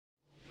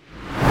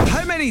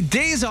many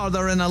days are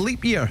there in a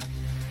leap year?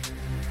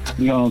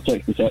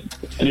 366.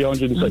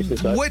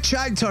 366. Which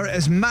actor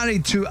is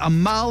married to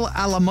Amal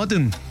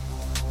Alamuddin?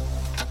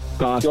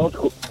 George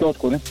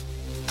Clooney.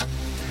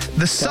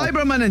 The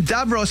Cybermen and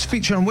Davros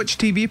feature on which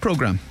TV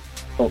programme?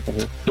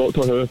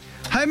 Doctor Who.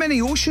 How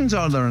many oceans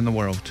are there in the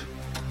world?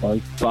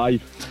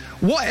 5.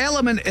 What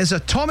element is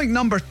atomic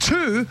number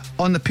 2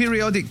 on the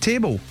periodic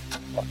table?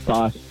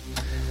 Pass.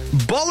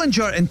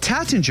 Bollinger and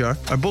Tattinger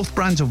are both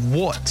brands of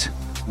what?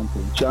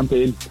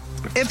 Champagne.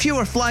 If you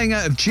were flying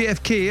out of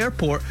JFK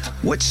Airport,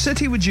 which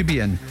city would you be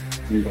in?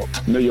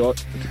 New York.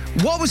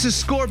 What was the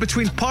score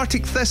between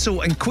Partick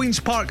Thistle and Queen's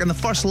Park in the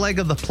first leg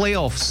of the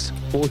playoffs?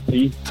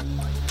 4-3.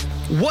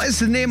 What is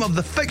the name of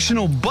the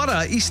fictional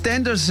borough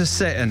EastEnders is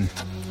set in?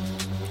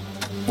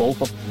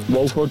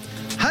 Walford.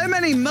 How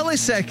many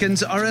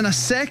milliseconds are in a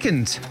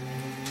second?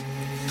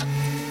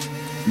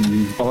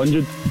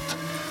 100.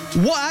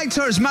 What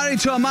actor is married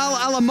to Amal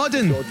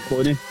Alamuddin? George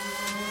Clooney.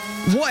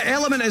 What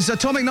element is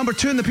atomic number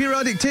 2 in the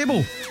periodic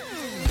table?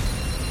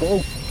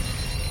 Oh,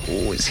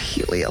 it's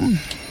helium.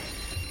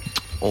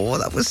 Oh,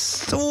 that was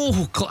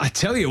so... I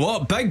tell you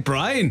what, Big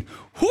Brian.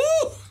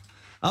 Whoo!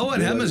 I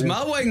want him as my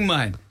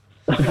wingman.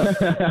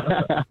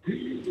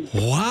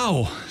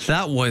 Wow,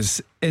 that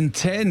was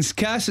intense.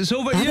 Cass, it's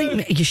over I here.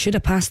 think you should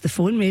have passed the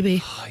phone,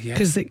 maybe.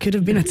 Because it could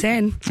have been a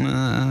 10.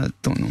 I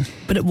don't know.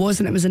 But it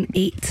wasn't, it was an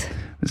 8.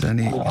 Was that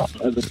an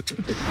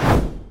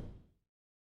 8?